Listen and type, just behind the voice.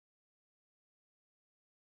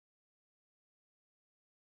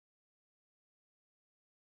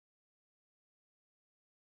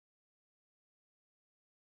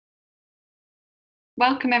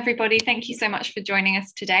welcome everybody. Thank you so much for joining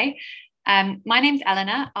us today. My name's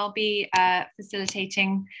Eleanor. I'll be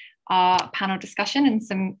facilitating our panel discussion and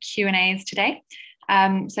some Q&As today.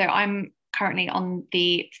 So I'm currently on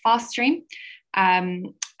the fast stream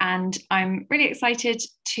and I'm really excited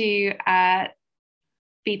to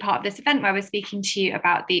be part of this event where we're speaking to you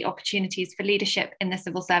about the opportunities for leadership in the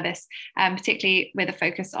civil service, particularly with a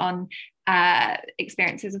focus on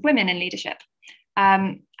experiences of women in leadership.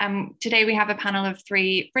 Today we have a panel of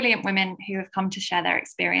three brilliant women who have come to share their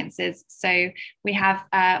experiences. So we have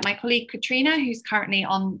my colleague Katrina, who's currently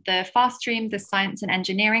on the fast stream, the Science and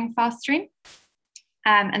Engineering fast stream.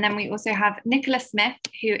 And then we also have Nicola Smith,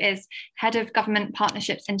 who is Head of Government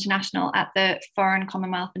Partnerships International at the Foreign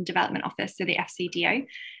Commonwealth and Development Office, so the FCDO.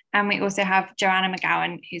 And we also have Joanna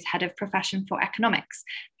McGowan, who's Head of Profession for Economics,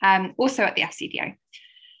 also at the FCDO.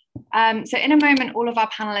 So in a moment, all of our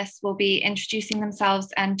panelists will be introducing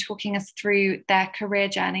themselves and talking us through their career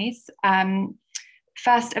journeys.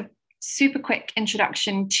 First, a super quick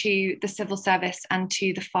introduction to the civil service and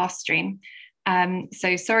to the fast stream.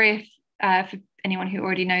 So sorry if, for anyone who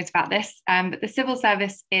already knows about this, but the civil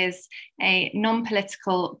service is a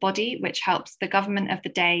non-political body which helps the government of the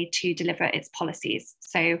day to deliver its policies.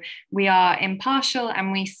 So we are impartial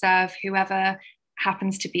and we serve whoever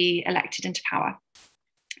happens to be elected into power.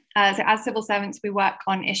 So as civil servants, we work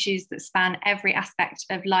on issues that span every aspect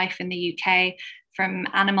of life in the UK, from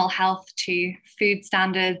animal health to food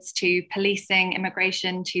standards, to policing,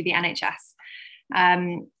 immigration, to the NHS.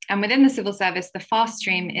 And within the civil service, the Fast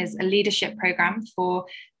Stream is a leadership programme for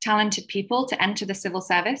talented people to enter the civil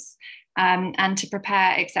service and to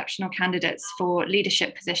prepare exceptional candidates for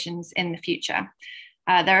leadership positions in the future.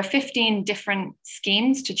 There are 15 different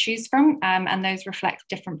schemes to choose from, and those reflect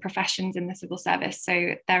different professions in the civil service.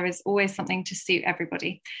 So there is always something to suit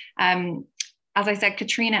everybody. As I said,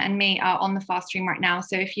 Katrina and me are on the fast stream right now.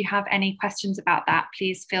 So if you have any questions about that,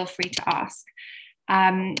 please feel free to ask.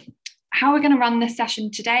 How we're going to run this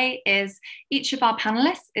session today is each of our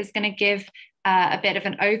panelists is going to give a bit of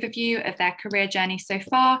an overview of their career journey so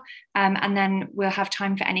far, and then we'll have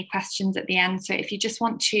time for any questions at the end. So if you just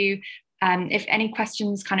want to if any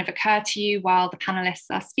questions kind of occur to you while the panelists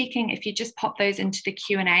are speaking, if you just pop those into the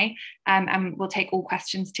Q&A and we'll take all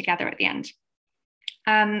questions together at the end.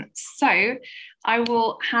 So I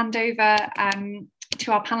will hand over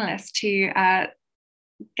to our panelists to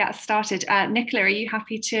get started. Nicola, are you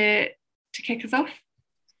happy to kick us off?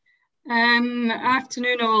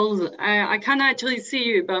 Afternoon all. I can't actually see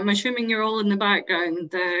you, but I'm assuming you're all in the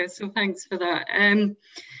background, so thanks for that.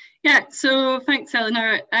 Yeah, so thanks,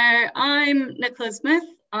 Eleanor. I'm Nicola Smith.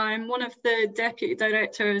 I'm one of the Deputy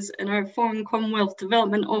Directors in our Foreign Commonwealth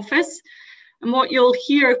Development Office. And what you'll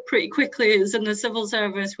hear pretty quickly is in the civil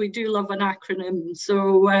service, we do love an acronym.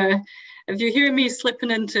 So if you hear me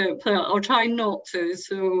slipping into it, I'll try not to.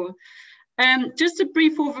 So just a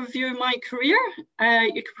brief overview of my career.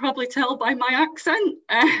 You could probably tell by my accent.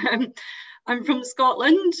 I'm from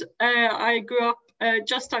Scotland. I grew up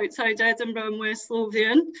just outside Edinburgh in West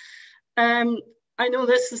Lothian. I know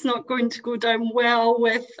this is not going to go down well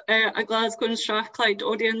with a Glasgow and Strathclyde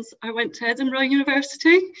audience. I went to Edinburgh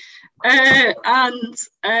University, but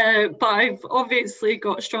I've obviously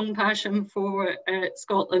got a strong passion for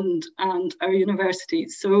Scotland and our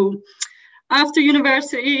universities. So after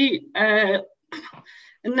university,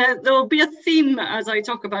 and there'll be a theme as I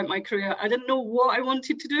talk about my career. I didn't know what I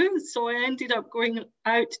wanted to do, so I ended up going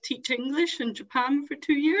out to teach English in Japan for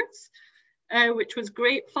 2 years, which was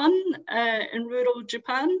great fun in rural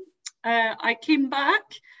Japan. I came back,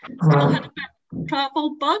 still had a bit of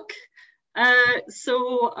travel bug,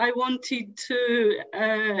 so I wanted to,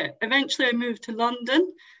 eventually I moved to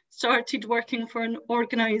London, started working for an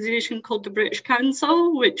organisation called the British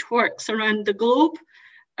Council, which works around the globe,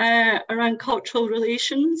 around cultural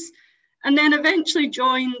relations, and then eventually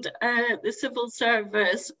joined the civil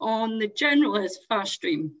service on the generalist fast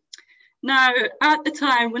stream. Now, at the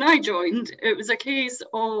time when I joined, it was a case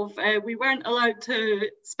of we weren't allowed to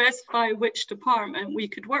specify which department we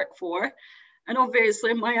could work for. And obviously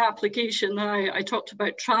in my application, I talked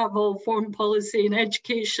about travel, foreign policy and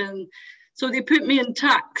education. So they put me in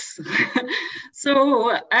tax.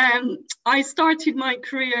 So I started my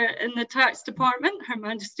career in the tax department, Her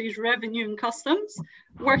Majesty's Revenue and Customs,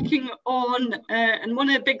 working on, and one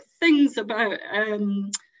of the big things about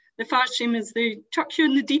the fast stream is they chuck you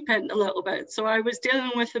in the deep end a little bit. So I was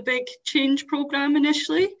dealing with a big change program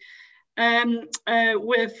initially,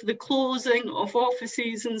 with the closing of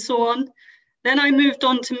offices and so on. Then I moved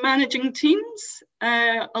on to managing teams,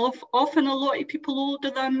 often a lot of people older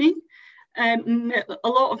than me. a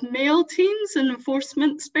lot of male teams in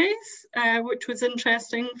enforcement space, which was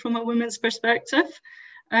interesting from a women's perspective.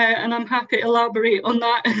 And I'm happy to elaborate on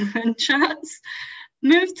that in chats.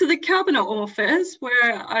 Moved to the Cabinet Office,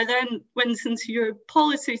 where I then went into your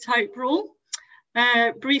policy type role,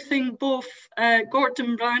 briefing both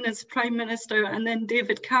Gordon Brown as Prime Minister and then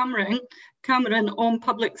David Cameron on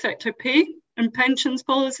public sector pay and pensions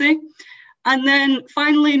policy. And then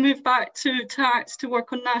finally moved back to tax to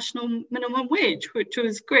work on national minimum wage, which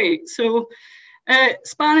was great. So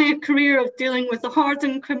spanning a career of dealing with the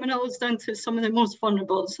hardened criminals down to some of the most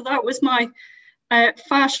vulnerable. So that was my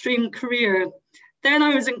fast stream career. Then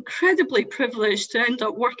I was incredibly privileged to end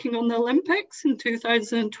up working on the Olympics in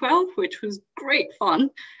 2012, which was great fun,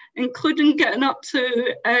 including getting up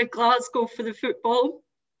to Glasgow for the football,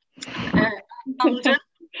 London,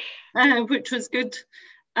 which was good.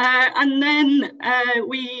 And then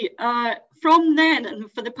from then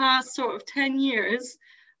and for the past sort of 10 years,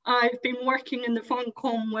 I've been working in the Foreign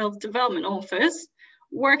Commonwealth Development Office,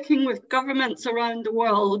 working with governments around the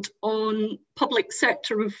world on public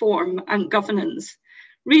sector reform and governance.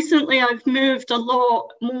 Recently, I've moved a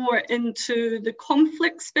lot more into the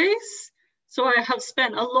conflict space. So I have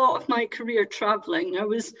spent a lot of my career traveling. I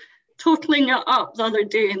was totaling it up the other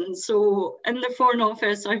day. And so in the Foreign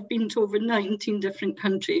Office, I've been to over 19 different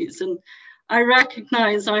countries. And I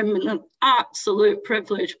recognize I'm in an absolute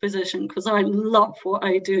privileged position because I love what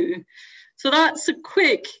I do. So that's a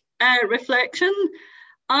quick reflection.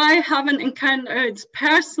 I haven't encountered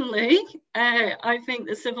personally, I think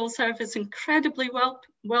the civil service incredibly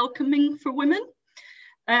welcoming for women.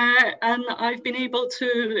 And I've been able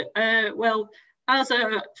to, as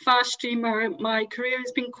a fast streamer, my career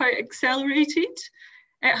has been quite accelerated.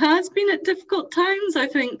 It has been at difficult times. I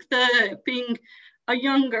think being a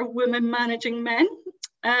younger woman managing men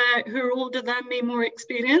who are older than me, more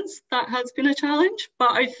experienced, that has been a challenge.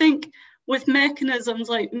 But I think with mechanisms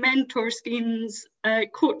like mentor schemes,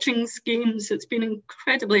 coaching schemes, it's been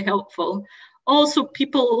incredibly helpful. Also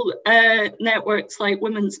people networks like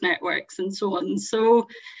women's networks and so on. So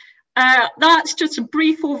that's just a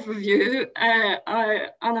brief overview, and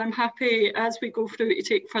I'm happy as we go through to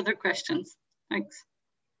take further questions. Thanks.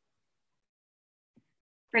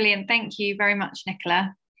 Brilliant, thank you very much,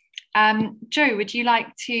 Nicola. Jo, would you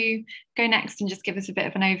like to go next and just give us a bit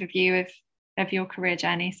of an overview of your career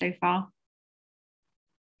journey so far?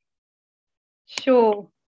 Sure.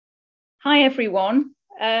 Hi, everyone.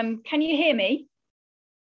 Can you hear me?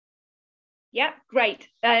 Yeah, great.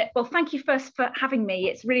 Well, thank you first for having me.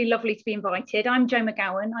 It's really lovely to be invited. I'm Jo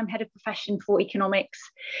McGowan. I'm Head of Profession for Economics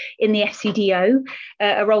in the FCDO,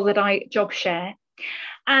 a role that I job share.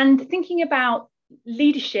 And thinking about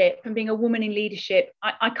leadership and being a woman in leadership,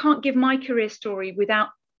 I can't give my career story without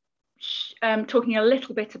talking a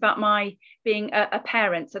little bit about my being a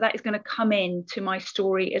parent. So that is going to come into my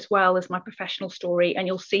story as well as my professional story, and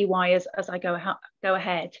you'll see why as I go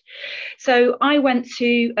ahead. So I went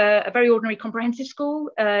to a very ordinary comprehensive school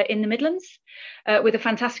in the Midlands with a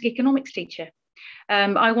fantastic economics teacher.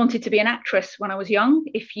 I wanted to be an actress when I was young.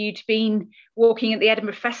 If you'd been walking at the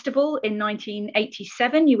Edinburgh Festival in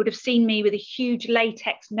 1987, you would have seen me with a huge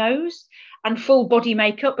latex nose and full body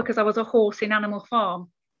makeup because I was a horse in Animal Farm,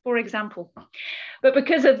 for example. But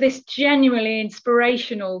because of this genuinely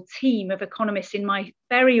inspirational team of economists in my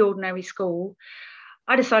very ordinary school,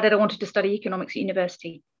 I decided I wanted to study economics at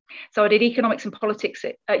university. So I did economics and politics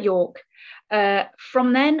at York.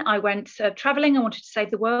 From then I went traveling. I wanted to save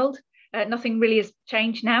the world. Nothing really has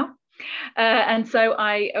changed now. And so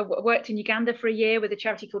I worked in Uganda for a year with a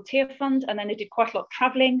charity called Tear Fund, and then I did quite a lot of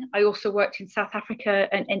traveling. I also worked in South Africa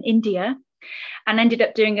and India, and ended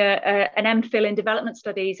up doing an MPhil in development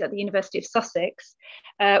studies at the University of Sussex,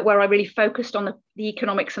 where I really focused on the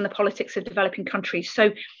economics and the politics of developing countries.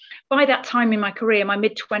 So by that time in my career, my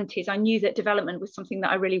mid-20s, I knew that development was something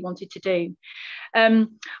that I really wanted to do.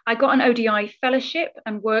 I got an ODI fellowship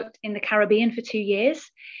and worked in the Caribbean for 2 years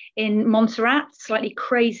in Montserrat, slightly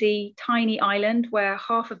crazy, tiny island where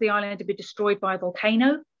half of the island had been destroyed by a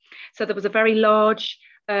volcano. So there was a very large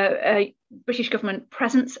British government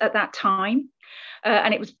presence at that time.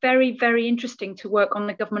 And it was very, very interesting to work on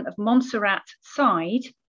the government of Montserrat side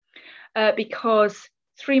because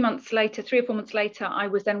 3 or 4 months later, I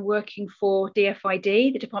was then working for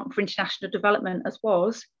DFID, the Department for International Development, as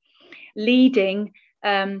was, leading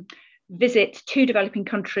visits to developing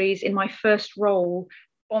countries in my first role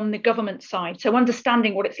on the government side. So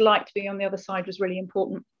understanding what it's like to be on the other side was really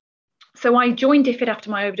important. So I joined DFID after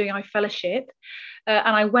my ODI fellowship,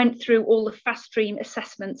 and I went through all the fast stream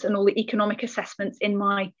assessments and all the economic assessments in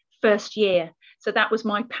my first year. So that was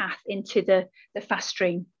my path into the fast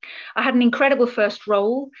stream. I had an incredible first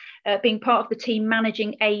role, being part of the team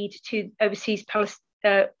managing aid to overseas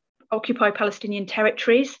occupied Palestinian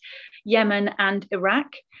territories, Yemen and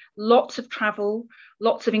Iraq. Lots of travel,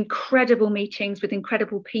 lots of incredible meetings with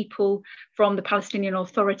incredible people from the Palestinian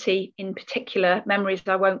Authority in particular, memories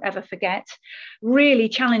I won't ever forget. Really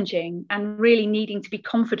challenging and really needing to be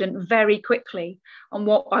confident very quickly on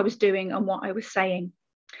what I was doing and what I was saying.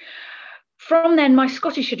 From then, my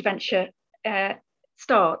Scottish adventure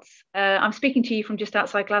starts. I'm speaking to you from just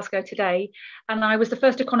outside Glasgow today, and I was the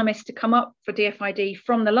first economist to come up for DFID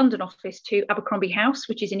from the London office to Abercrombie House,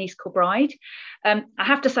 which is in East Kilbride. I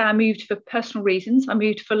have to say I moved for personal reasons. I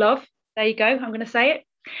moved for love. There you go, I'm going to say it.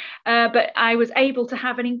 But I was able to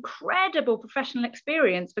have an incredible professional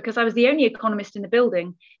experience because I was the only economist in the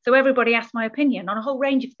building. So everybody asked my opinion on a whole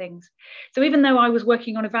range of things. So even though I was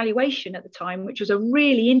working on evaluation at the time, which was a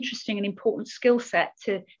really interesting and important skill set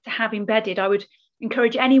to have embedded, I would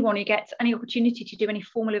encourage anyone who gets any opportunity to do any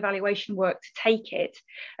formal evaluation work to take it,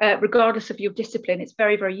 regardless of your discipline. It's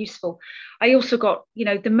very, very useful. I also got,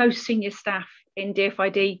 the most senior staff in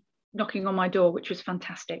DFID knocking on my door, which was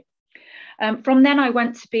fantastic. From then, I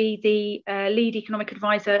went to be the lead economic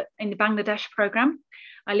advisor in the Bangladesh programme.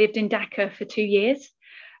 I lived in Dhaka for 2 years,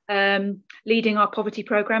 leading our poverty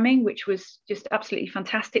programming, which was just absolutely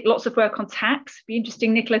fantastic. Lots of work on tax. Be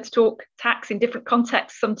interesting, Nicola, to talk tax in different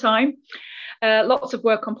contexts sometime. Lots of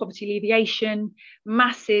work on poverty alleviation,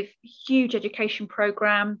 massive, huge education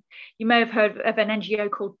programme. You may have heard of an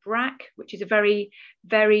NGO called BRAC, which is a very,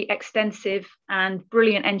 very extensive and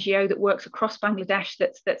brilliant NGO that works across Bangladesh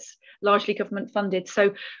that's largely government funded.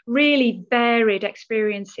 So really varied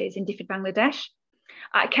experiences in different Bangladesh.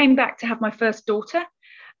 I came back to have my first daughter,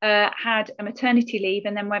 had a maternity leave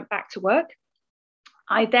and then went back to work.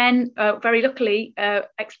 I then, very luckily,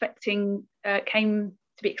 came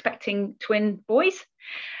to be expecting twin boys.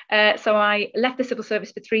 So I left the civil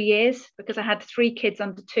service for 3 years because I had 3 kids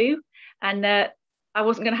under 2 and I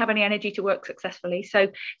wasn't going to have any energy to work successfully. So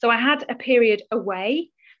I had a period away.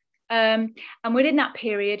 And within that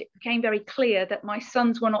period, it became very clear that my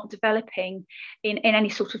sons were not developing in any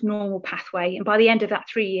sort of normal pathway. And by the end of that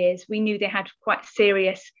 3 years, we knew they had quite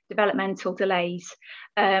serious developmental delays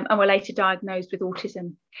and were later diagnosed with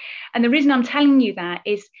autism. And the reason I'm telling you that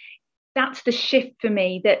is that's the shift for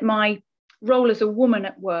me, that my role as a woman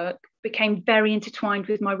at work became very intertwined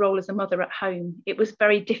with my role as a mother at home. It was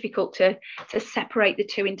very difficult to separate the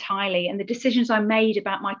two entirely. And the decisions I made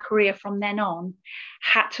about my career from then on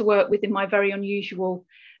had to work within my very unusual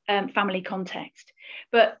family context.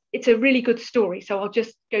 But it's a really good story. So I'll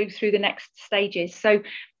just go through the next stages. So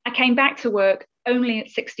I came back to work only at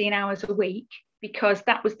 16 hours a week because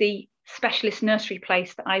that was the specialist nursery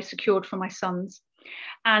place that I secured for my sons.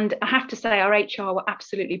 And I have to say, our HR were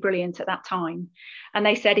absolutely brilliant at that time. And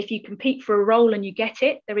they said, if you compete for a role and you get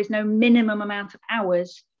it, there is no minimum amount of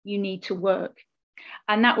hours you need to work.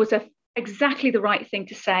 And that was exactly the right thing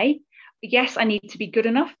to say. Yes, I need to be good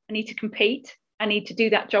enough. I need to compete. I need to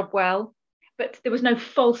do that job well. But there was no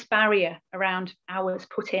false barrier around hours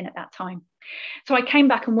put in at that time. So I came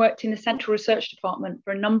back and worked in the Central Research Department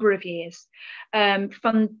for a number of years,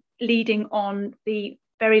 leading on the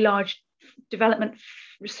very large development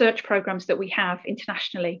research programs that we have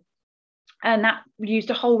internationally. And that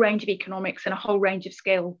used a whole range of economics and a whole range of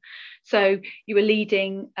skill. So you were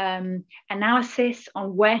leading analysis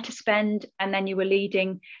on where to spend, and then you were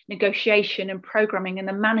leading negotiation and programming and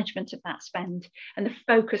the management of that spend and the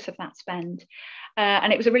focus of that spend.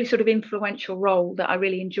 And it was a really sort of influential role that I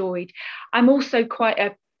really enjoyed. I'm also quite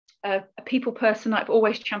a people person. I've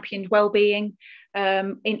always championed well-being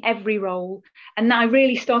in every role. And I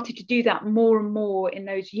really started to do that more and more in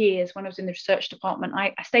those years when I was in the research department.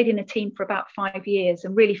 I stayed in a team for about 5 years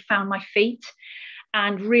and really found my feet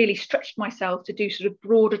and really stretched myself to do sort of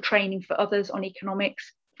broader training for others on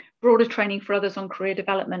economics, broader training for others on career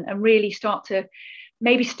development, and really start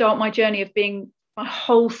my journey of being my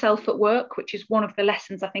whole self at work, which is one of the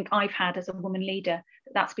lessons I think I've had as a woman leader.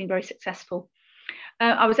 That's been very successful.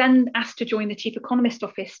 I was then asked to join the Chief Economist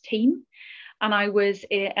Office team, and I was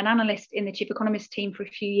an analyst in the Chief Economist team for a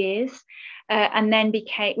few years, and then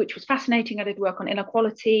which was fascinating. I did work on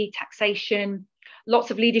inequality, taxation, lots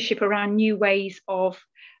of leadership around new ways of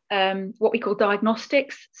what we call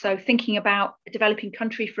diagnostics. So thinking about a developing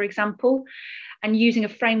country, for example, and using a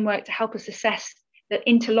framework to help us assess the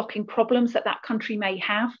interlocking problems that country may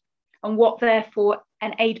have, and what therefore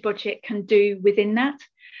an aid budget can do within that.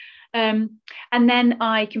 And then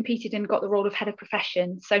I competed and got the role of head of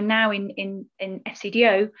profession. So now in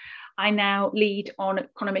FCDO, I now lead on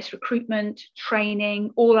economist recruitment,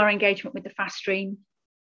 training, all our engagement with the fast stream,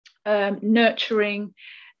 nurturing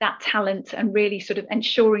that talent and really sort of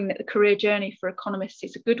ensuring that the career journey for economists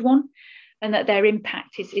is a good one and that their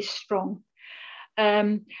impact is strong.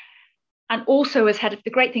 And also as head of, the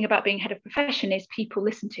great thing about being head of profession is people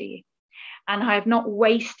listen to you. And I have not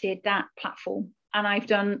wasted that platform. And I've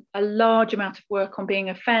done a large amount of work on being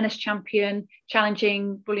a fairness champion,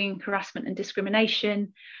 challenging bullying, harassment and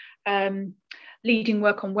discrimination, leading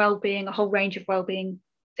work on well-being, a whole range of well-being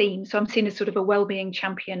themes. So I'm seen as sort of a well-being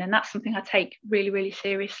champion, and that's something I take really, really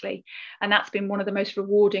seriously. And that's been one of the most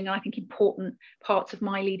rewarding, I think, important parts of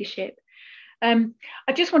my leadership. I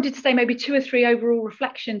just wanted to say maybe 2 or 3 overall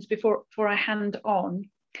reflections before I hand on.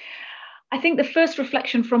 I think the first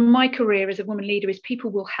reflection from my career as a woman leader is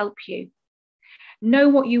people will help you. Know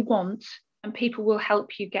what you want and people will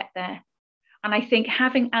help you get there. And I think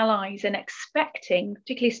having allies and expecting,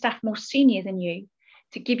 particularly staff more senior than you,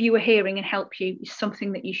 to give you a hearing and help you is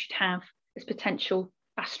something that you should have as potential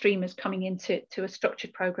fast streamers coming into a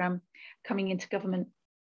structured programme, coming into government.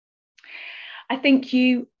 I think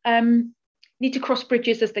you need to cross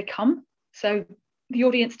bridges as they come. So the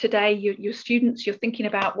audience today, your students, you're thinking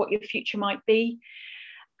about what your future might be.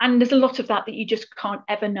 And there's a lot of that you just can't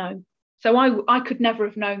ever know. So I could never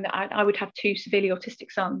have known that I would have 2 severely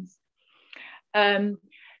autistic sons. So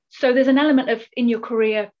there's an element of, in your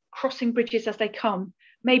career, crossing bridges as they come,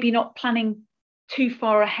 maybe not planning too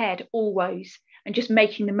far ahead always, and just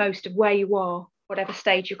making the most of where you are, whatever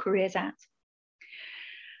stage your career's at.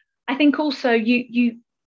 I think also you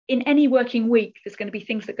in any working week, there's going to be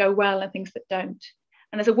things that go well and things that don't.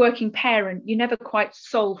 And as a working parent, you never quite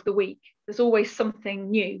solve the week. There's always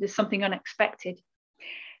something new, there's something unexpected.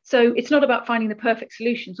 So it's not about finding the perfect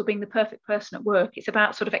solutions or being the perfect person at work. It's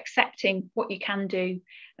about sort of accepting what you can do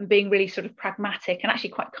and being really sort of pragmatic and actually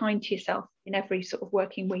quite kind to yourself in every sort of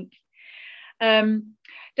working week.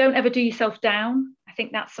 Don't ever do yourself down. I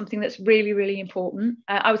think that's something that's really, really important.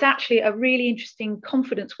 I was actually at a really interesting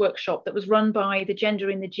confidence workshop that was run by the Gender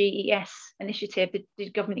in the GES initiative, the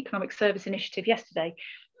Government Economic Service Initiative, yesterday.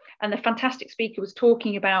 And the fantastic speaker was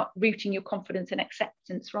talking about rooting your confidence in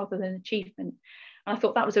acceptance rather than achievement. And I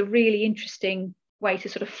thought that was a really interesting way to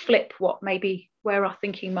sort of flip what maybe where our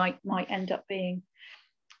thinking might end up being.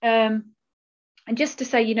 And just to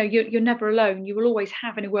say, you know, you're never alone. You will always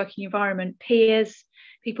have in a working environment peers,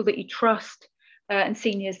 people that you trust, and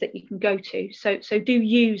seniors that you can go to. So do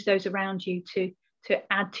use those around you to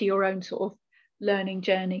add to your own sort of learning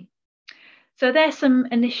journey. So there's some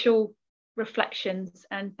initial reflections,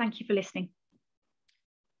 and thank you for listening.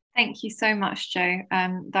 Thank you so much, Jo.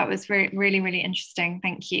 That was really, really interesting.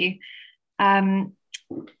 Thank you.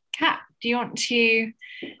 Kat, do you want to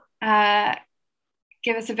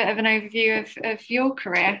give us a bit of an overview of your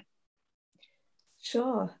career?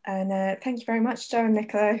 Sure, and thank you very much, Jo and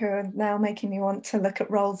Nicola, who are now making me want to look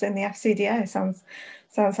at roles in the FCDO. Sounds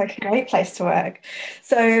like a great place to work.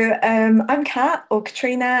 So I'm Kat, or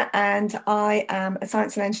Katrina, and I am a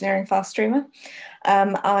science and engineering fast streamer.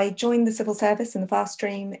 I joined the civil service in the fast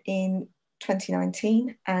stream in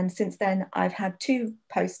 2019, and since then I've had 2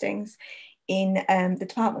 postings in the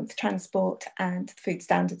Department for Transport and the Food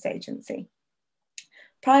Standards Agency.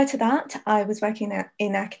 Prior to that, I was working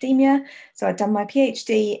in academia, so I'd done my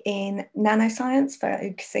PhD in nanoscience,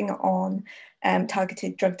 focusing on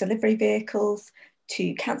targeted drug delivery vehicles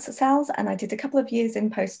to cancer cells, and I did a couple of years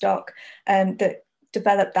in postdoc that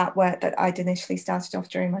developed that work that I'd initially started off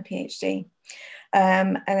during my PhD.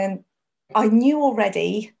 And then I knew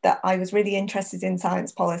already that I was really interested in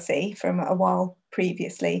science policy from a while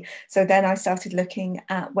previously, so then I started looking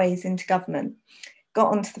at ways into government.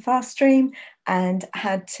 Got onto the fast stream and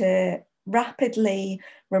had to rapidly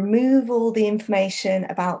remove all the information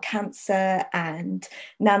about cancer and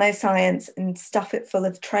nanoscience and stuff it full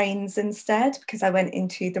of trains instead, because I went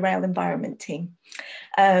into the rail environment team,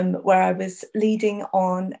 where I was leading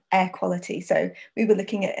on air quality. So we were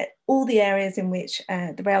looking at all the areas in which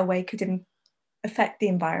the railway could affect the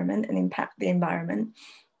environment and impact the environment,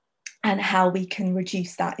 and how we can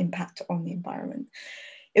reduce that impact on the environment.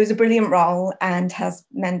 It was a brilliant role and has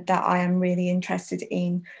meant that I am really interested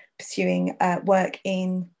in pursuing work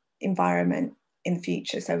in environment in the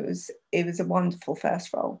future. So it was a wonderful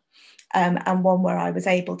first role, and one where I was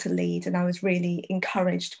able to lead, and I was really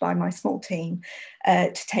encouraged by my small team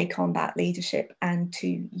to take on that leadership and to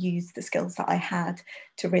use the skills that I had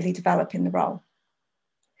to really develop in the role.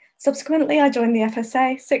 Subsequently, I joined the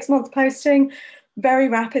FSA, 6-month posting, very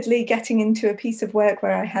rapidly getting into a piece of work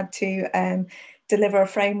where I had to deliver a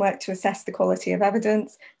framework to assess the quality of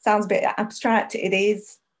evidence. Sounds a bit abstract, it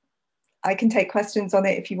is. I can take questions on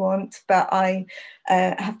it if you want, but I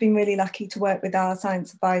have been really lucky to work with our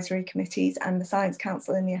science advisory committees and the Science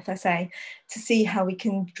Council in the FSA to see how we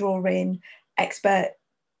can draw in expert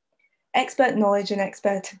knowledge and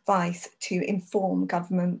expert advice to inform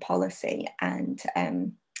government policy and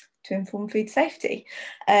to inform food safety.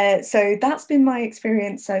 So that's been my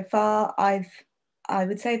experience so far. I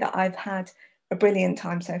would say that I've had a brilliant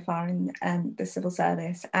time so far in the civil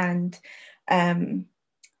service, and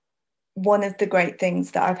one of the great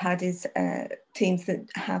things that I've had is teams that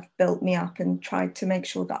have built me up and tried to make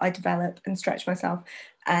sure that I develop and stretch myself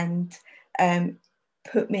and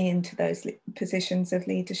put me into those positions of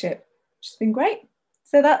leadership, which has been great.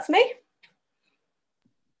 So that's me.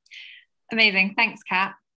 Amazing, thanks,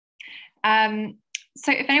 Kat.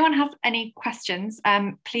 So if anyone has any questions,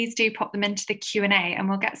 please do pop them into the Q&A and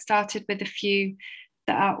we'll get started with a few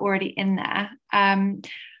that are already in there.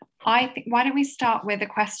 I think, why don't we start with a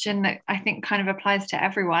question that I think kind of applies to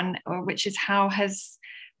everyone, which is, how has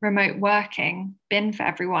remote working been for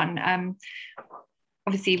everyone?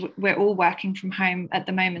 Obviously, we're all working from home at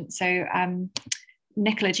the moment. So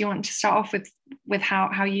Nicola, do you want to start off with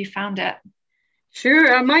how you found it?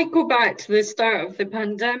 Sure, I might go back to the start of the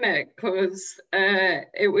pandemic, because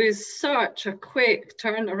it was such a quick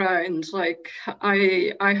turnaround. Like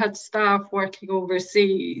I had staff working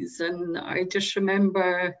overseas, and I just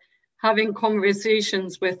remember having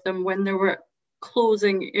conversations with them when they were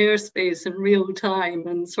closing airspace in real time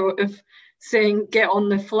and sort of saying, get on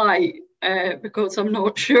the flight, because I'm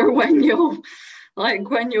not sure when you'll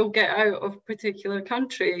get out of particular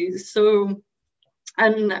countries. So,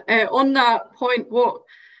 and on that point,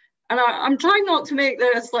 I'm trying not to make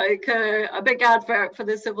this like a big advert for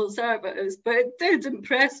the civil service, but it did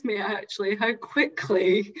impress me actually how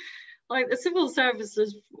quickly, like the civil service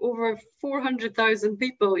is over 400,000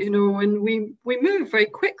 people, you know, and we move very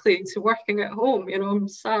quickly to working at home. You know, I'm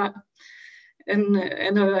sat in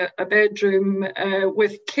a bedroom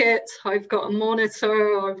with kit. I've got a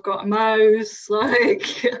monitor, I've got a mouse,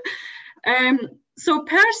 like. So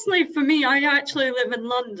personally, for me, I actually live in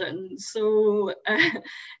London. So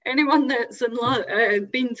anyone that's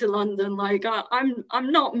been to London, like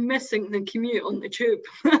I'm not missing the commute on the tube.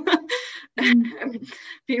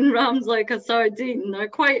 Being rammed like a sardine. I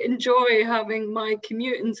quite enjoy having my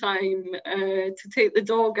commuting time to take the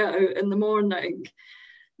dog out in the morning.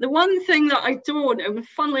 The one thing that I don't, and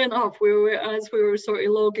funnily enough, as we were sort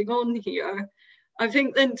of logging on here, I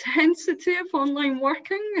think the intensity of online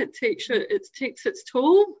working, it takes its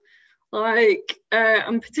toll. Like,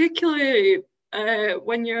 and particularly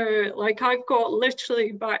when you're like, I've got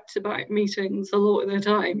literally back-to-back meetings a lot of the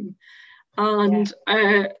time. And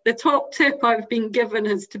the top tip I've been given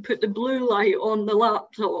is to put the blue light on the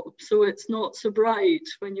laptop so it's not so bright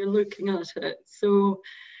when you're looking at it. So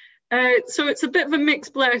it's a bit of a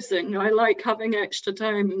mixed blessing. I like having extra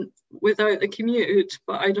time without the commute,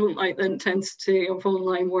 but I don't like the intensity of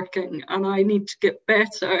online working, and I need to get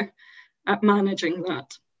better at managing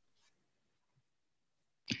that.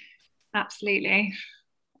 Absolutely.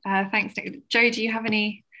 Thanks, Nick. Jo, do you have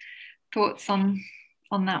any thoughts on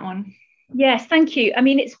that one? Yes, thank you. I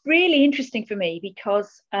mean, it's really interesting for me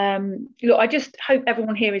because, look, I just hope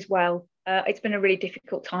everyone here is well. It's been a really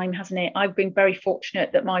difficult time, hasn't it? I've been very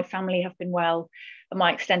fortunate that my family have been well, and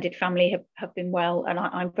my extended family have been well, and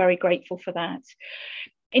I'm very grateful for that.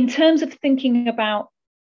 In terms of thinking about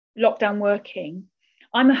lockdown working,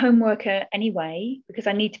 I'm a home worker anyway, because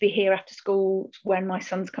I need to be here after school when my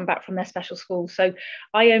sons come back from their special school. So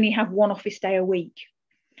I only have one office day a week.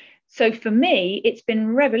 So for me, it's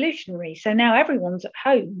been revolutionary. So now everyone's at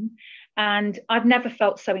home, and I've never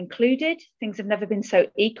felt so included. Things have never been so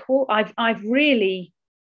equal. I've been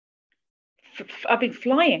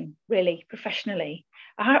flying really professionally.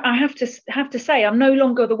 I have to say, I'm no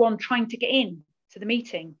longer the one trying to get in to the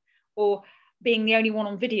meeting, or being the only one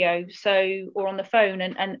on video, or on the phone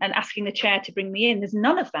and asking the chair to bring me in. There's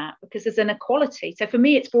none of that, because there's an equality. So for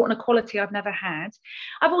me, it's brought an equality I've never had.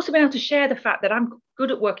 I've also been able to share the fact that I'm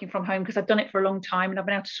good at working from home because I've done it for a long time, and I've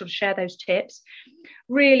been able to sort of share those tips.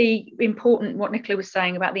 Really important what Nicola was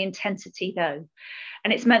saying about the intensity though.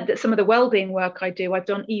 And it's meant that some of the wellbeing work I do, I've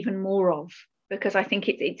done even more of, because I think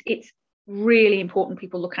it's really important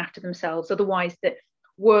people look after themselves. Otherwise, that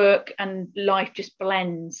work and life just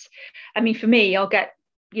blends. I mean, for me, I'll get,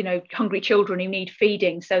 hungry children who need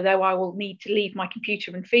feeding. So though I will need to leave my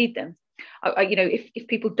computer and feed them, if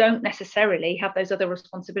people don't necessarily have those other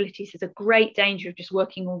responsibilities, there's a great danger of just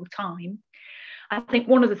working all the time. I think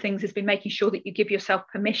one of the things has been making sure that you give yourself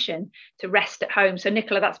permission to rest at home. So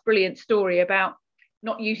Nicola, that's a brilliant story about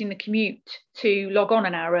not using the commute to log on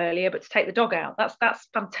an hour earlier, but to take the dog out. That's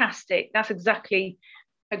fantastic. That's exactly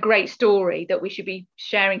a great story that we should be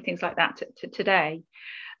sharing things like that today.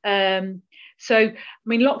 So, I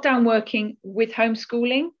mean, lockdown working with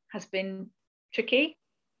homeschooling has been tricky.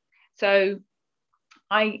 So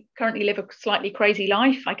I currently live a slightly crazy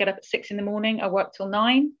life. I get up at 6 a.m, I work till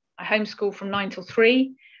 9, I homeschool from 9 till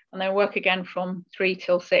 3, and then work again from 3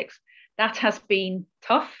 till 6. That has been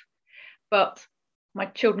tough, but my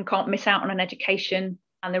children can't miss out on an education,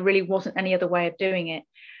 and there really wasn't any other way of doing it.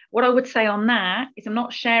 What I would say on that is I'm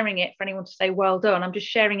not sharing it for anyone to say, well done. I'm just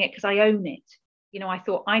sharing it because I own it. You know, I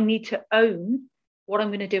thought I need to own what I'm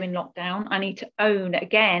going to do in lockdown. I need to own,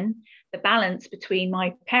 again, the balance between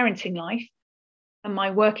my parenting life and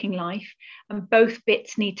my working life, and both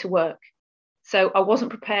bits need to work. So I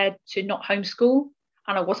wasn't prepared to not homeschool,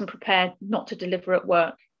 and I wasn't prepared not to deliver at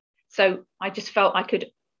work. So I just felt I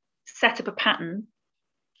could set up a pattern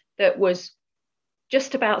that was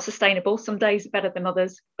just about sustainable. Some days are better than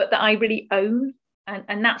others, but that I really own.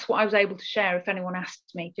 And that's what I was able to share if anyone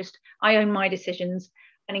asked me. Just, I own my decisions,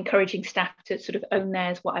 and encouraging staff to sort of own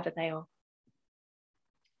theirs, whatever they are.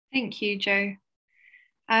 Thank you, Jo.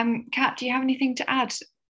 Kat, do you have anything to add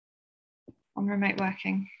on remote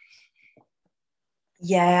working?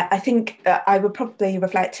 Yeah, I think I would probably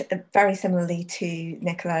reflect very similarly to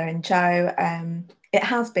Nicola and Jo. It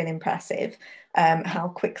has been impressive how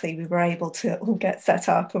quickly we were able to all get set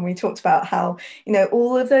up, and we talked about how, you know,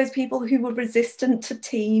 all of those people who were resistant to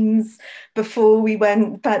Teams before we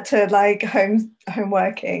went back to like home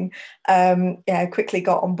working, quickly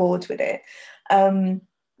got on board with it.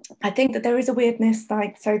 I think that there is a weirdness,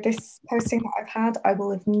 like, so this posting that I've had, I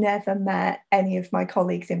will have never met any of my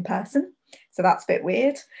colleagues in person. So that's a bit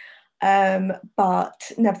weird.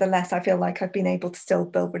 But nevertheless, I feel like I've been able to still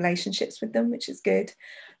build relationships with them, which is good.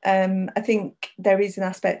 I think there is an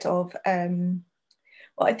aspect of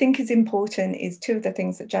what I think is important is two of the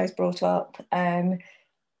things that Jo's brought up,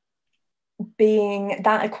 being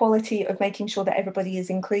that equality of making sure that everybody is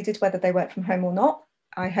included, whether they work from home or not.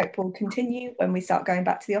 I hope will continue when we start going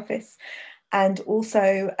back to the office. And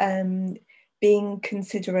also being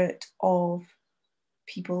considerate of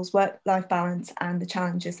people's work-life balance and the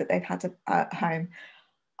challenges that they've had at home.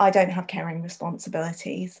 I don't have caring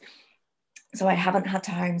responsibilities, so I haven't had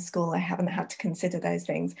to homeschool, I haven't had to consider those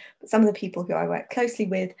things, but some of the people who I work closely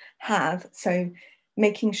with have. So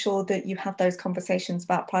making sure that you have those conversations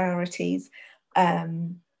about priorities,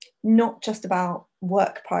 not just about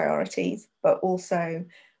work priorities, but also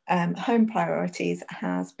home priorities,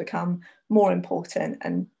 has become more important,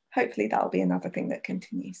 and hopefully that'll be another thing that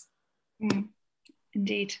continues.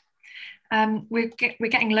 Indeed. We're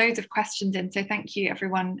getting loads of questions in, so thank you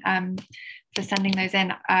everyone for sending those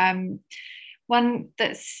in. One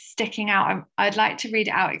that's sticking out, I'd like to read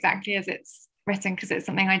it out exactly as it's written, because it's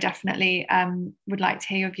something I definitely would like to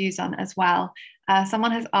hear your views on as well.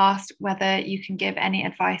 Someone has asked whether you can give any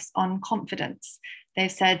advice on confidence. They've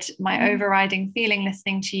said, my overriding feeling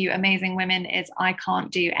listening to you amazing women is I can't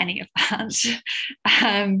do any of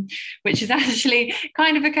that, which has actually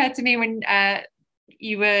kind of occurred to me when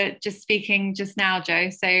you were just speaking just now, Jo.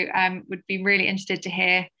 So would be really interested to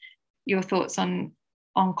hear your thoughts on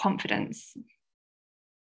confidence.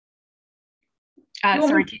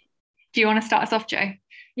 Sorry, do you want to start us off, Jo?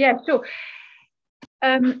 Yeah, sure.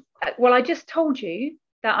 Well, I just told you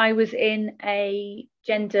that I was in a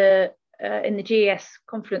gender in the GES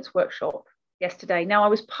confidence workshop yesterday. Now, I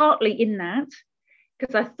was partly in that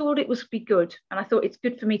because I thought it would be good, and I thought it's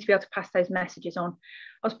good for me to be able to pass those messages on.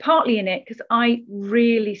 I was partly in it because I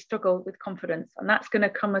really struggle with confidence, and that's going to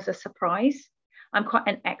come as a surprise. I'm quite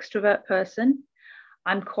an extrovert person.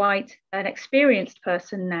 I'm quite an experienced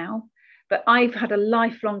person now, but I've had a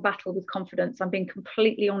lifelong battle with confidence. I'm being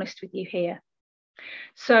completely honest with you here.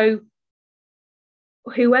 So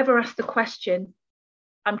whoever asked the question,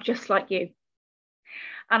 I'm just like you.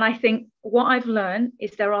 And I think what I've learned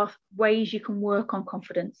is there are ways you can work on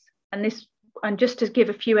confidence. And just to give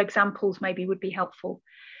a few examples maybe would be helpful.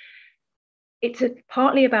 It's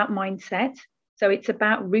partly about mindset. So it's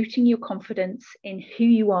about rooting your confidence in who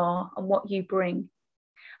you are and what you bring,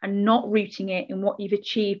 and not rooting it in what you've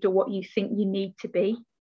achieved or what you think you need to be.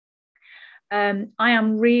 I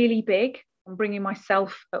am really big on bringing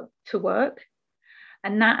myself to work.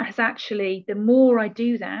 And that has actually, the more I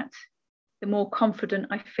do that, the more confident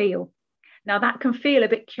I feel. Now, that can feel a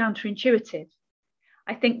bit counterintuitive.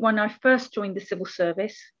 I think when I first joined the civil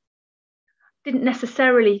service, didn't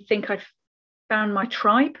necessarily think I'd found my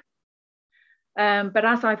tribe. But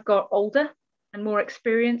as I've got older and more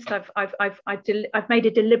experienced, I've made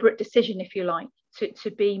a deliberate decision, if you like,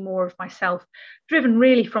 to be more of myself, driven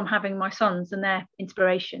really from having my sons and their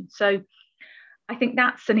inspiration. So I think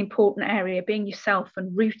that's an important area, being yourself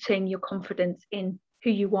and rooting your confidence in who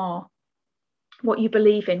you are, what you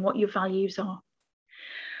believe in, what your values are.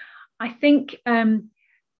 I think a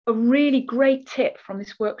really great tip from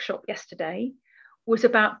this workshop yesterday was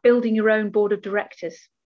about building your own board of directors.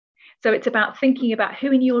 So it's about thinking about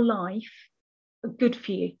who in your life are good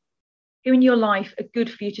for you, who in your life are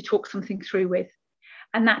good for you to talk something through with.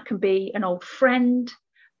 And that can be an old friend,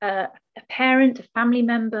 a parent, a family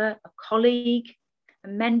member, a colleague, a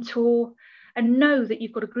mentor, and know that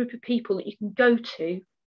you've got a group of people that you can go to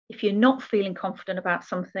if you're not feeling confident about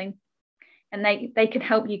something, and they can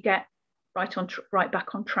help you get right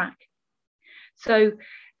back on track. So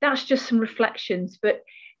that's just some reflections, but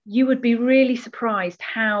you would be really surprised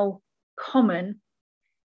how common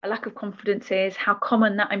a lack of confidence is, how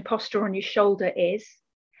common that imposter on your shoulder is.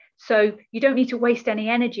 So you don't need to waste any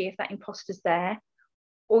energy if that imposter's there,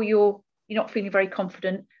 or you're not feeling very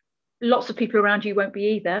confident. Lots of people around you won't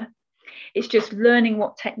be either. It's just learning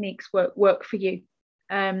what techniques work for you.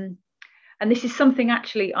 And this is something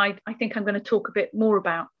actually I think I'm going to talk a bit more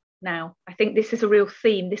about now. I think this is a real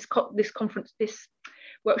theme. This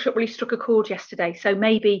workshop really struck a chord yesterday. So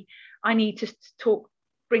maybe I need to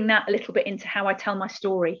bring that a little bit into how I tell my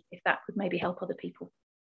story, if that would maybe help other people.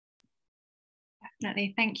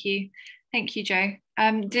 Definitely. Thank you, Jo.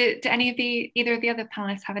 Do either of the other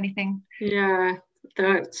panelists have anything? Yeah,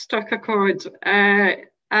 that struck a chord.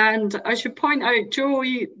 And I should point out, Jo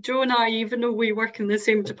and I, even though we work in the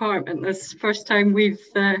same department, this is the first time we've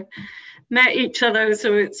met each other,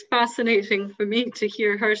 so it's fascinating for me to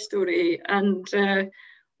hear her story. And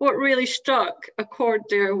what really struck a chord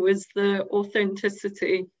there was the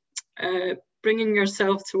authenticity, bringing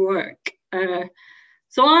yourself to work.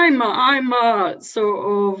 So I'm a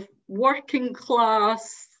sort of working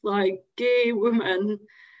class, like gay woman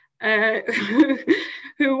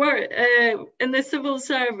who worked in the civil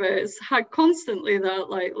service, had constantly that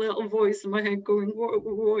like little voice in my head going,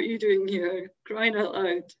 what are you doing here, crying out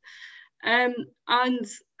loud. And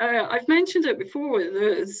I've mentioned it before,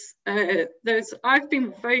 I've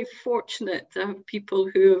been very fortunate to have people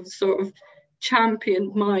who have sort of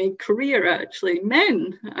championed my career, actually,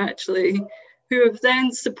 men actually, who have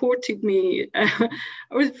then supported me. I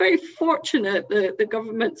was very fortunate that the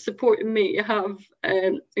government supported me to have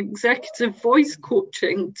executive voice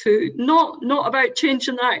coaching, to not about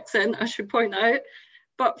changing the accent, I should point out,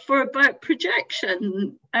 but about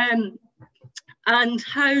projection and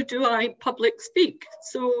how do I public speak.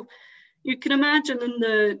 So you can imagine in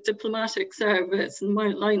the diplomatic service, in my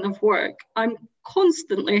line of work, I'm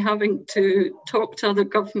constantly having to talk to other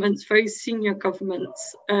governments, very senior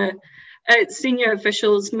governments, senior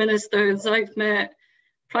officials, ministers. I've met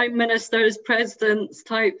prime ministers, presidents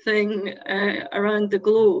type thing around the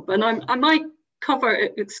globe. And I might cover,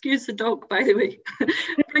 excuse the dog, by the way,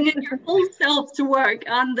 bringing your whole self to work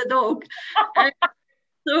and the dog.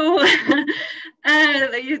 So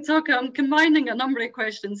you talk, I'm combining a number of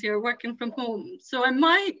questions here, working from home. So I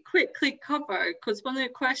might quickly cover, because one of the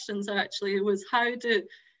questions actually was how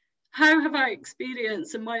have I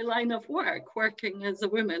experienced in my line of work working as a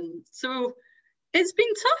woman? So it's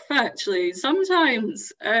been tough, actually.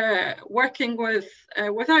 Sometimes working with,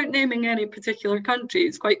 without naming any particular country,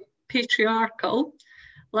 it's quite patriarchal,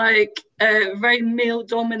 like very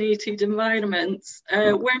male-dominated environments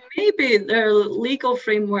where maybe their legal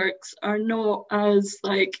frameworks are not as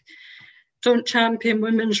like, don't champion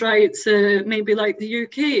women's rights, maybe like the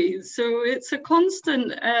UK. So it's a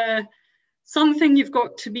constant something you've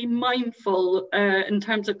got to be mindful in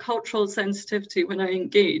terms of cultural sensitivity when I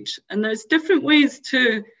engage. And there's different ways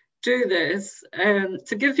to do this.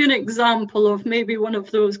 To give you an example of maybe one of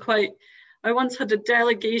those I once had a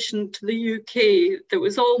delegation to the UK that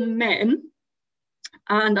was all men,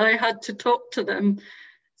 and I had to talk to them.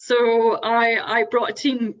 So I brought a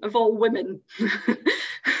team of all women.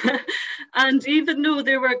 And even though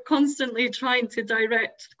they were constantly trying to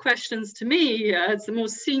direct questions to me as the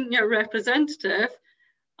most senior representative,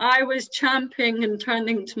 I was championing and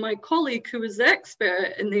turning to my colleague who was the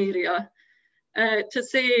expert in the area to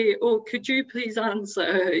say, oh, could you please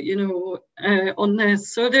answer, on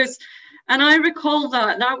this? So and I recall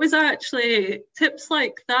that was actually, tips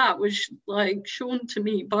like that was like shown to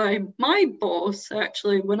me by my boss,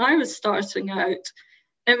 actually, when I was starting out,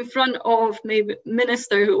 in front of maybe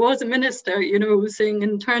minister who was a minister, saying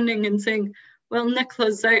and turning and saying, well,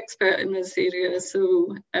 Nicola's the expert in this area.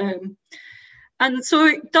 So, and so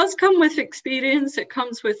it does come with experience. It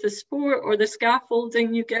comes with the support or the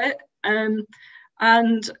scaffolding you get. And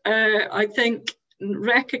I think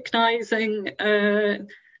recognising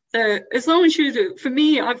that as long as you do, for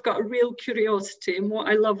me, I've got a real curiosity, and what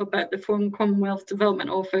I love about the Foreign Commonwealth Development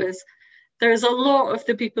Office, there's a lot of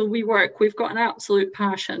the people we work, we've got an absolute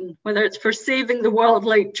passion, whether it's for saving the world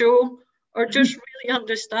like Joe, or just really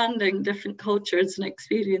understanding different cultures and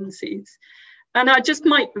experiences. And I just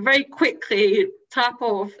might very quickly tap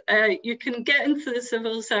off, you can get into the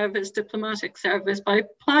civil service, diplomatic service by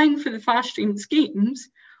applying for the fast stream schemes,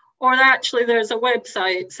 or actually there's a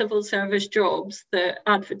website, Civil Service Jobs, that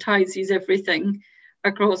advertises everything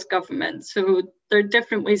across government. So there are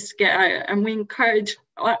different ways to get out, and we encourage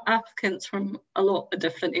applicants from a lot of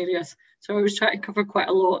different areas. So I was trying to cover quite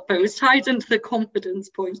a lot, but it was tied into the competence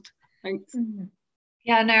point. Thanks.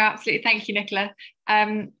 Yeah, no, absolutely. Thank you, Nicola.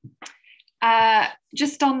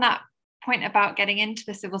 Just on that point about getting into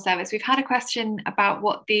the civil service, we've had a question about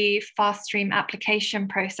what the fast stream application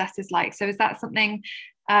process is like. So is that something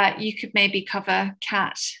you could maybe cover,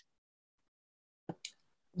 Kat?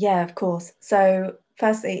 Yeah, of course. So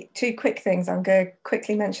firstly, two quick things. I'm going to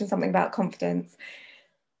quickly mention something about confidence.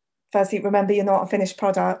 Firstly, remember you're not a finished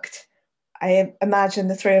product. I imagine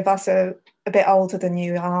the three of us are a bit older than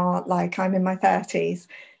you are, like I'm in my 30s.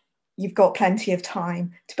 You've got plenty of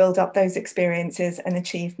time to build up those experiences and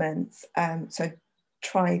achievements. So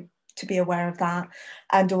try to be aware of that.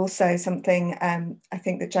 And also something I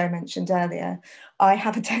think that Joe mentioned earlier, I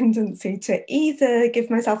have a tendency to either give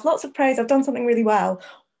myself lots of praise, I've done something really well,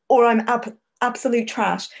 or I'm absolute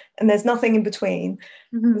trash and there's nothing in between.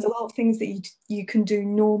 There's a lot of things that you can do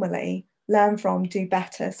normally, learn from, do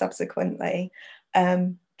better subsequently.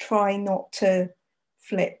 Try not to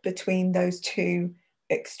flip between those two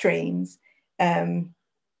extremes.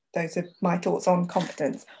 Those are my thoughts on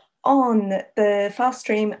competence. On the fast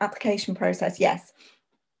stream application process, yes,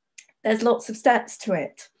 there's lots of steps to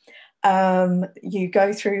it. You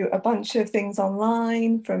go through a bunch of things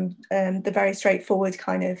online, from the very straightforward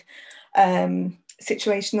kind of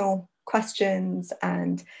situational questions,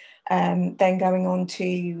 and then going on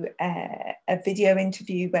to a video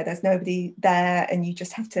interview where there's nobody there and you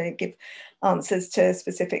just have to give answers to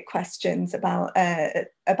specific questions about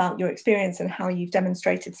your experience and how you've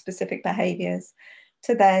demonstrated specific behaviours,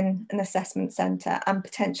 to then an assessment centre and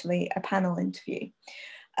potentially a panel interview.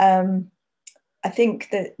 I think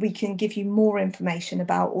that we can give you more information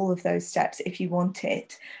about all of those steps if you want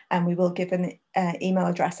it, and we will give an email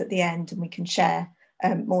address at the end and we can share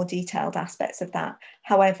more detailed aspects of that.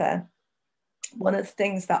 However, one of the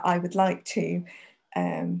things that I would like to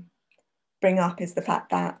bring up is the fact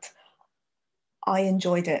that I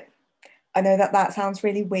enjoyed it. I know that that sounds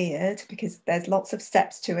really weird because there's lots of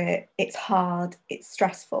steps to it. It's hard, it's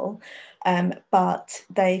stressful, but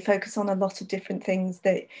they focus on a lot of different things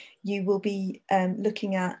that you will be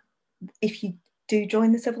looking at if you do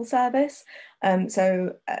join the civil service.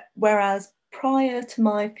 Whereas prior to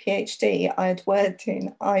my PhD, I had worked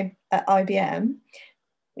at IBM,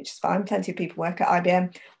 which is fine, plenty of people work at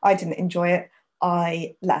IBM. I didn't enjoy it,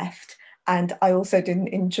 I left. And I also didn't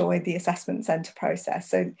enjoy the assessment centre process.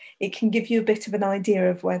 So it can give you a bit of an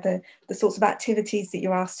idea of whether the sorts of activities that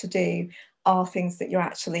you're asked to do are things that you're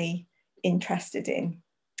actually interested in.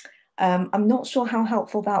 I'm not sure how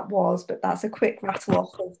helpful that was, but that's a quick rattle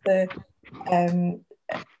off of the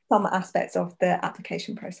some aspects of the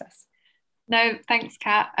application process. No, thanks,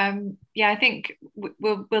 Kat. Yeah, I think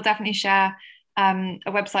we'll definitely share a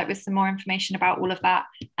website with some more information about all of that.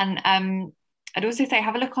 And I'd also say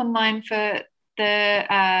have a look online for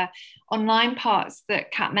the online parts that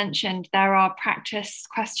Kat mentioned. There are practice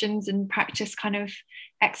questions and practice kind of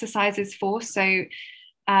exercises for. So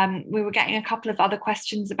we were getting a couple of other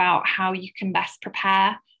questions about how you can best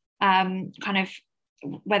prepare, kind of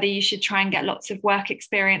whether you should try and get lots of work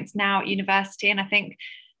experience now at university. And I think,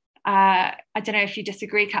 I don't know if you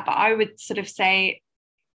disagree, Kat, but I would sort of say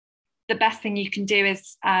the best thing you can do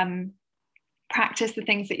is practice the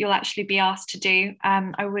things that you'll actually be asked to do.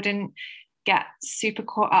 I wouldn't get super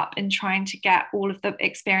caught up in trying to get all of the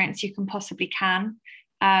experience you can possibly can.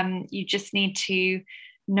 You just need to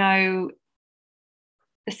know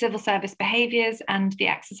the civil service behaviours and the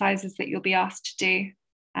exercises that you'll be asked to do.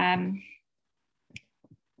 I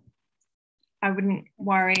wouldn't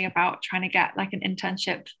worry about trying to get like an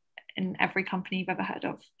internship in every company you've ever heard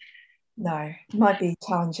of. No, it might be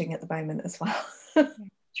challenging at the moment as well.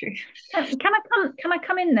 True. Can I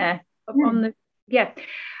come in there on the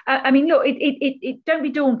I mean, look, it don't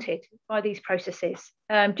be daunted by these processes.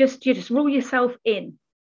 Just rule yourself in.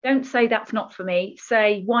 Don't say that's not for me.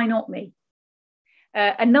 Say, why not me?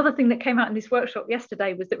 Another thing that came out in this workshop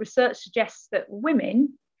yesterday was that research suggests that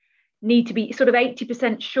women need to be sort of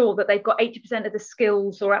 80% sure that they've got 80% of the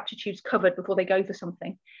skills or aptitudes covered before they go for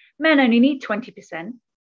something. Men only need 20%,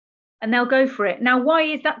 and they'll go for it. Now, why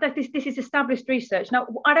is that? This is established research. Now,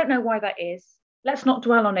 I don't know why that is. Let's not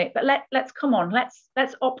dwell on it, but let's come on.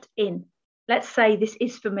 Let's opt in. Let's say this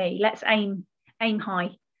is for me. Let's aim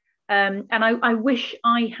high. And I wish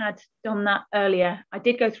I had done that earlier. I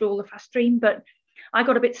did go through all the fast stream, but I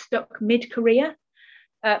got a bit stuck mid-career.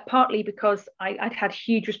 Partly because I'd had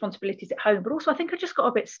huge responsibilities at home, but also I think I just got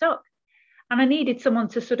a bit stuck, and I needed someone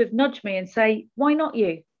to sort of nudge me and say, why not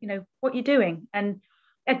you? You know, what you're doing. And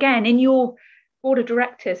again, in your board of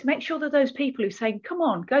directors, make sure that those people who say, come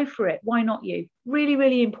on, go for it, why not you? Really,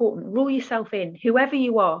 really important. Rule yourself in, whoever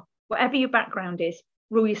you are, whatever your background is,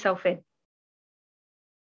 rule yourself in.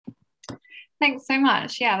 Thanks so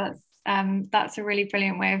much. Yeah, that's a really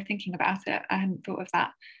brilliant way of thinking about it. I hadn't thought of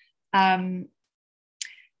that.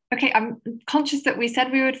 Okay, I'm conscious that we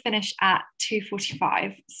said we would finish at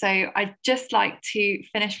 2:45. So I'd just like to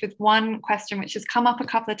finish with one question which has come up a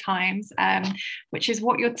couple of times, which is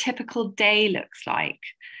what your typical day looks like.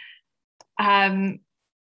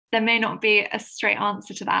 There may not be a straight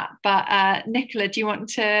answer to that, but Nicola, do you want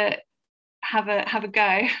to have a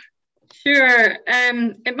go? Sure.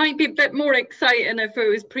 It might be a bit more exciting if it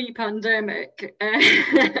was pre-pandemic.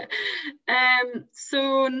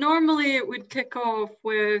 So normally it would kick off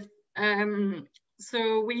with,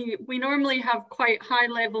 so we normally have quite high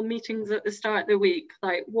level meetings at the start of the week,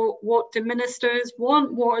 like what do ministers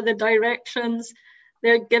want? What are the directions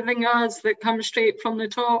they're giving us that come straight from the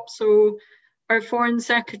top? So our foreign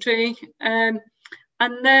secretary, and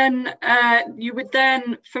then you would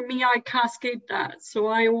then, for me, I cascade that. So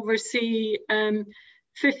I oversee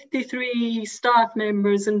 53 staff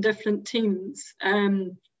members in different teams.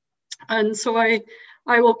 And so I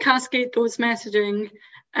will cascade those messaging.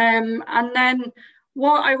 And then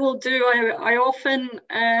what I will do, I often,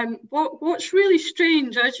 what's really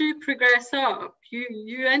strange, as you progress up,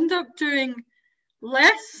 you end up doing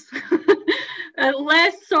less,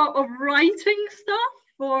 less sort of writing stuff,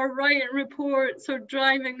 or writing reports or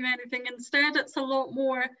driving anything. Instead, it's a lot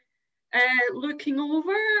more looking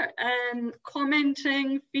over and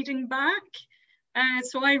commenting, feeding back.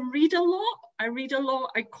 So I read a lot, I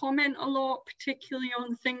comment a lot, particularly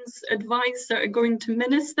on things, advice that are going to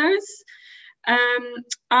ministers. And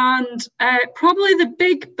probably the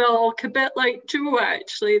big bulk, a bit like Joe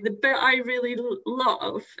actually, the bit I really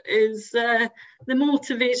love is the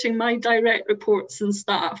motivating my direct reports and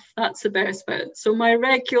staff. That's the best bit. So my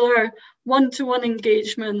regular one-to-one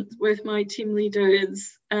engagement with my team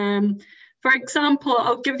leaders. For example,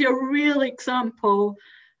 I'll give you a real example.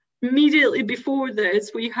 Immediately before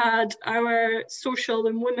this, we had our social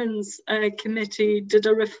and women's committee did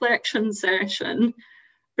a reflection session,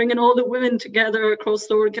 bringing all the women together across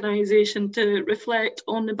the organisation to reflect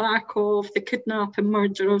on the back of the kidnap and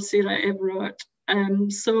murder of Sarah Everard.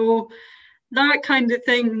 So that kind of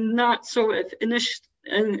thing, that sort of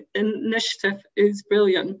initiative is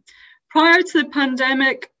brilliant. Prior to the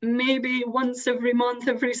pandemic, maybe once every month,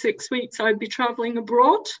 every 6 weeks, I'd be travelling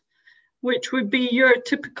abroad, which would be your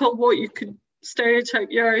typical, what you could stereotype,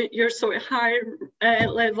 your sort of high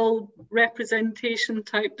level representation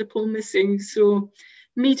type diplomacy. So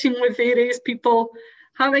meeting with various people,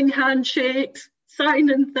 having handshakes,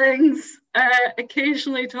 signing things,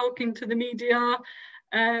 occasionally talking to the media,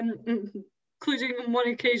 including on one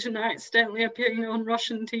occasion accidentally appearing on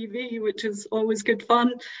Russian TV, which is always good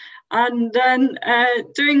fun. And then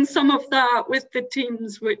doing some of that with the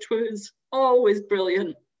teams, which was always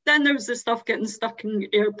brilliant. Then there was the stuff getting stuck in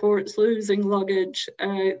airports, losing luggage.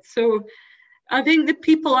 So I think the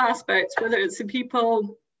people aspects, whether it's the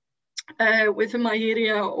people within my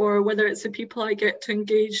area or whether it's the people I get to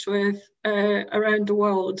engage with around the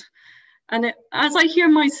world. And as I hear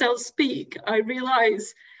myself speak, I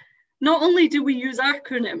realise not only do we use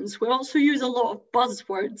acronyms, we also use a lot of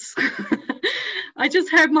buzzwords. I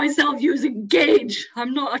just heard myself use engage.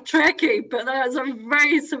 I'm not a Trekkie, but that's a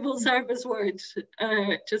very civil service word,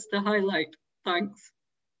 just to highlight. Thanks.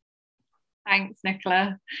 Thanks,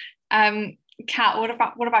 Nicola. Kat,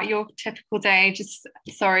 what about your typical day? Just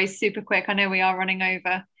sorry, super quick. I know we are running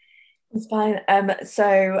over. It's fine.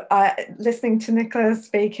 So listening to Nicola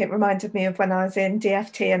speak, it reminded me of when I was in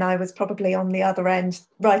DFT and I was probably on the other end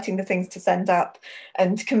writing the things to send up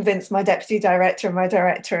and convince my deputy director and my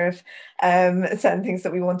director of certain things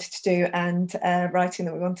that we wanted to do and writing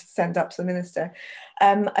that we wanted to send up to the minister.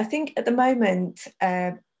 I think at the moment,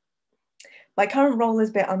 my current role is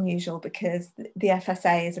a bit unusual because the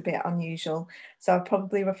FSA is a bit unusual. So I'll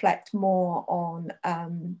probably reflect more on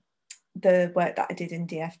the work that I did in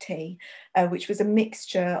DFT, which was a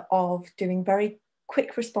mixture of doing very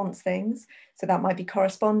quick response things. So that might be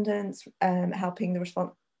correspondence, helping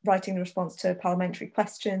the writing the response to parliamentary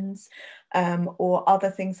questions, or other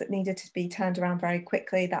things that needed to be turned around very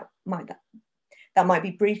quickly. That might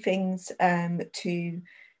be briefings to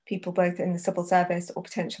people both in the civil service or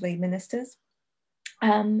potentially ministers.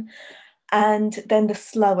 And then the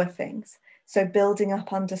slower things. So building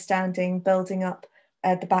up understanding, building up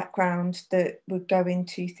the background that would go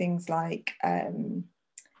into things like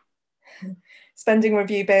spending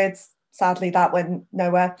review bids. Sadly, that went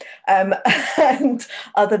nowhere, and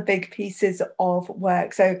other big pieces of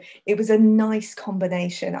work. So it was a nice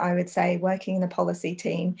combination, I would say, working in a policy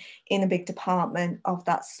team in a big department, of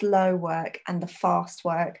that slow work and the fast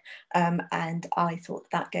work. And I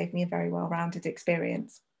thought that gave me a very well-rounded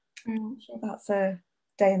experience. I'm sure that's a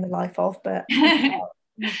day in the life of, but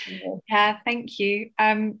yeah, thank you.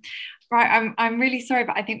 Right, I'm really sorry,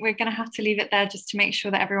 but I think we're going to have to leave it there just to make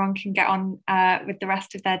sure that everyone can get on with the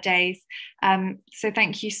rest of their days. So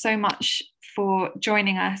thank you so much for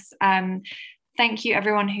joining us. Thank you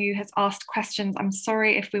everyone who has asked questions. I'm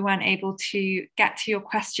sorry if we weren't able to get to your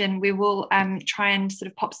question. We will try and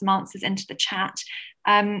sort of pop some answers into the chat.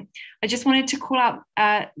 I just wanted to call out,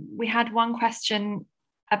 we had one question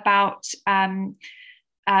about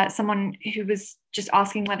someone who was just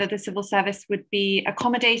asking whether the civil service would be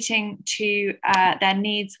accommodating to their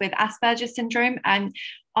needs with Asperger's syndrome. And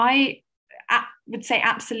I would say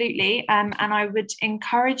absolutely. And I would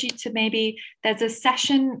encourage you to maybe, there's a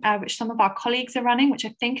session which some of our colleagues are running, which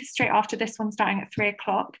I think is straight after this one, starting at 3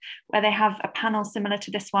 o'clock, where they have a panel similar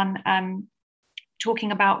to this one,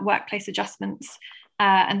 talking about workplace adjustments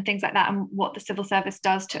and things like that, and what the civil service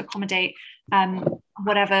does to accommodate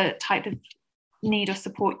whatever type of need or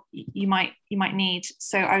support you might need.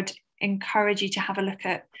 So I would encourage you to have a look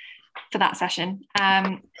for that session.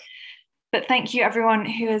 But thank you everyone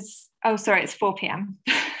who is, oh sorry, it's 4 p.m.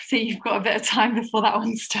 So you've got a bit of time before that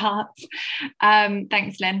one starts.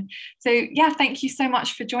 Thanks, Lynn. So yeah, thank you so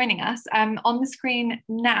much for joining us. On the screen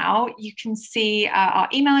now, you can see our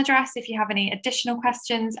email address if you have any additional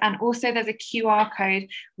questions. And also there's a QR code,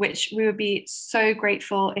 which we would be so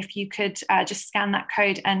grateful if you could just scan that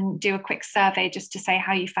code and do a quick survey just to say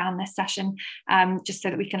how you found this session, just so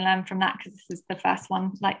that we can learn from that, because this is the first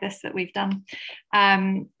one like this that we've done.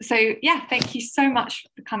 So yeah, thank you so much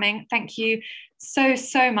for coming. Thank you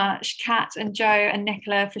so much, Kat and Joe and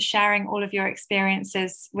Nicola, for sharing all of your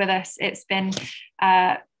experiences with us. It's been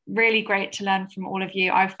really great to learn from all of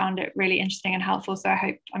you. I've found it really interesting and helpful, so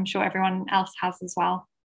I'm sure everyone else has as well.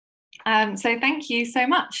 So thank you so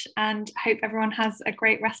much, and hope everyone has a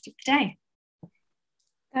great rest of the day.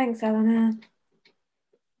 Thanks, Eleanor.